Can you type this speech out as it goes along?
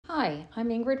Hi, I'm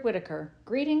Ingrid Whitaker.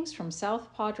 Greetings from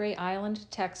South Padre Island,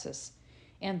 Texas,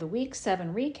 and the Week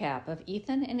 7 recap of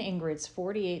Ethan and Ingrid's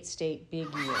 48-state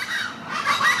Big Year.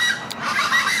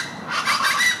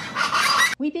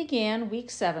 We began Week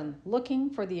 7 looking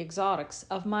for the exotics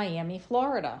of Miami,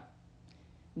 Florida.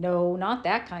 No, not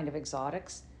that kind of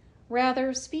exotics.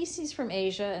 Rather, species from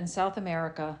Asia and South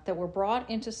America that were brought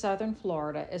into southern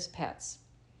Florida as pets.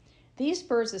 These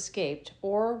birds escaped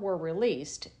or were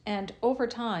released and, over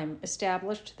time,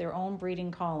 established their own breeding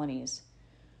colonies.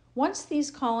 Once these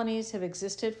colonies have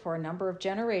existed for a number of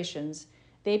generations,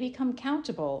 they become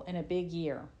countable in a big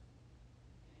year.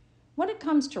 When it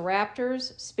comes to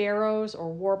raptors, sparrows,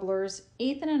 or warblers,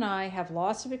 Ethan and I have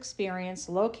lots of experience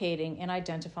locating and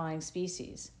identifying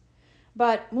species.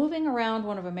 But moving around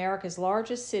one of America's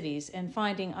largest cities and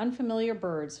finding unfamiliar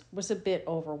birds was a bit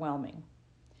overwhelming.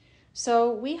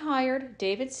 So we hired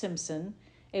David Simpson,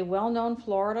 a well-known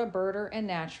Florida birder and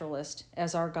naturalist,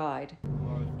 as our guide.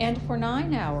 And for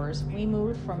 9 hours, we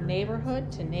moved from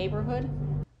neighborhood to neighborhood,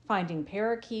 finding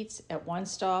parakeets at one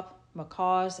stop,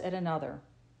 macaws at another.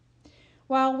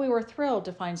 While we were thrilled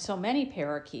to find so many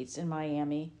parakeets in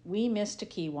Miami, we missed a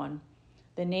key one,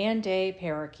 the Nan-Day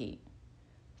parakeet.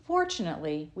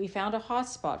 Fortunately, we found a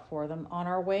hotspot for them on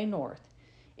our way north,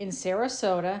 in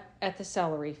Sarasota at the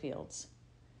celery fields.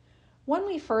 When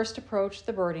we first approached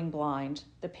the birding blind,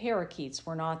 the parakeets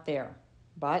were not there,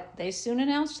 but they soon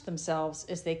announced themselves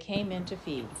as they came in to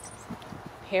feed.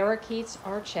 Parakeets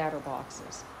are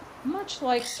chatterboxes, much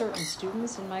like certain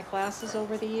students in my classes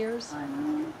over the years.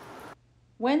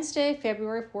 Wednesday,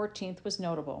 February 14th was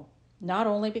notable, not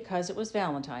only because it was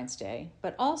Valentine's Day,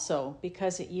 but also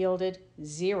because it yielded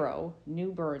 0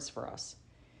 new birds for us.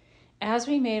 As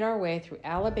we made our way through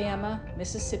Alabama,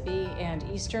 Mississippi, and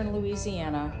eastern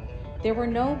Louisiana, there were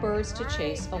no birds to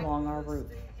chase along our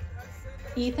route.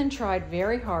 Ethan tried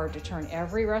very hard to turn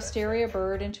every rest area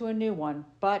bird into a new one,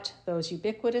 but those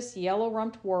ubiquitous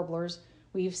yellow-rumped warblers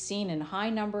we've seen in high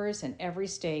numbers in every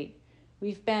state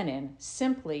we've been in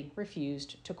simply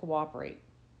refused to cooperate.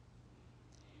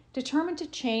 Determined to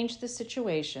change the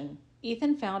situation,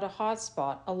 Ethan found a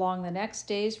hotspot along the next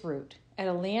day's route at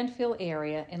a landfill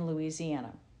area in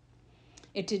Louisiana.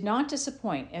 It did not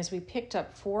disappoint as we picked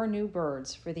up 4 new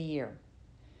birds for the year.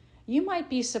 You might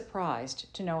be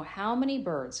surprised to know how many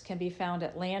birds can be found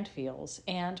at landfills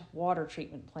and water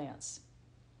treatment plants.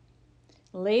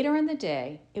 Later in the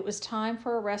day, it was time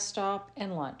for a rest stop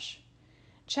and lunch.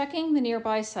 Checking the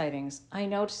nearby sightings, I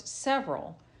noticed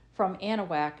several from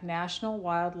Anahuac National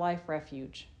Wildlife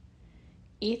Refuge.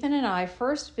 Ethan and I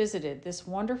first visited this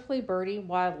wonderfully birdie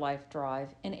wildlife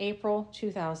drive in April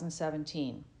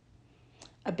 2017.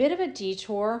 A bit of a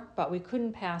detour, but we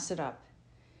couldn't pass it up.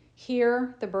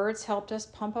 Here, the birds helped us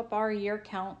pump up our year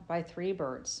count by 3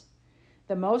 birds,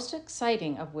 the most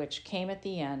exciting of which came at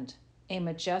the end, a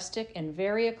majestic and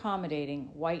very accommodating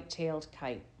white-tailed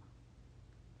kite.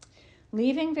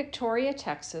 Leaving Victoria,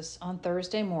 Texas on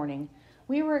Thursday morning,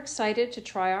 we were excited to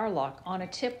try our luck on a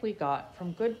tip we got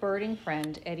from good birding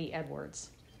friend Eddie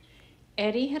Edwards.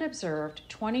 Eddie had observed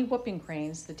 20 whooping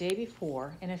cranes the day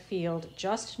before in a field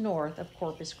just north of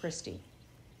Corpus Christi.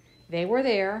 They were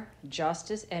there, just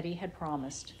as Eddie had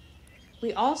promised.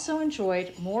 We also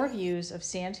enjoyed more views of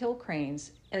sandhill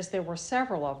cranes, as there were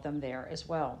several of them there as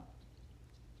well.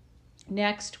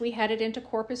 Next, we headed into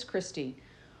Corpus Christi,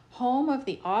 home of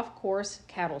the off-course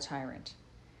cattle tyrant.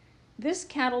 This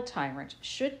cattle tyrant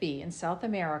should be in South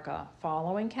America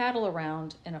following cattle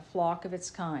around in a flock of its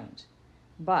kind.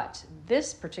 But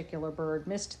this particular bird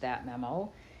missed that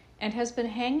memo and has been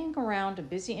hanging around a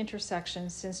busy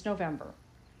intersection since November,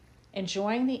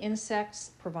 enjoying the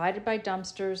insects provided by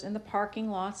dumpsters in the parking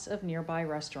lots of nearby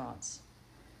restaurants.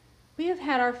 We have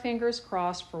had our fingers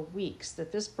crossed for weeks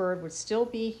that this bird would still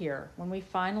be here when we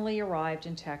finally arrived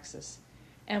in Texas,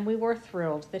 and we were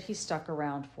thrilled that he stuck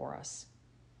around for us.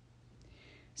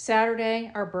 Saturday,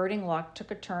 our birding luck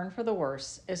took a turn for the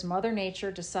worse as Mother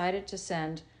Nature decided to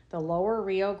send the lower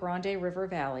Rio Grande River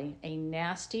Valley a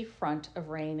nasty front of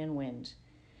rain and wind.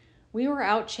 We were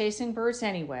out chasing birds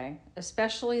anyway,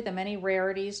 especially the many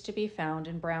rarities to be found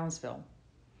in Brownsville.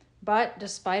 But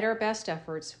despite our best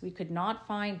efforts, we could not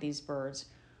find these birds,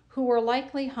 who were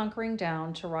likely hunkering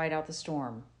down to ride out the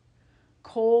storm.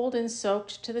 Cold and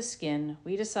soaked to the skin,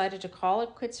 we decided to call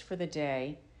it quits for the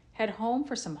day, head home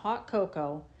for some hot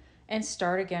cocoa, and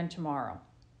start again tomorrow.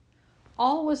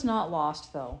 All was not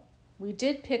lost, though. We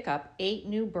did pick up 8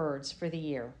 new birds for the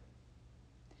year.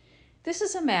 This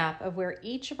is a map of where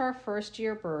each of our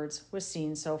first-year birds was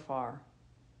seen so far.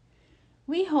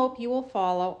 We hope you will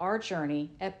follow our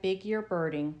journey at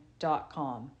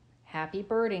bigyearbirding.com. Happy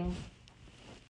birding!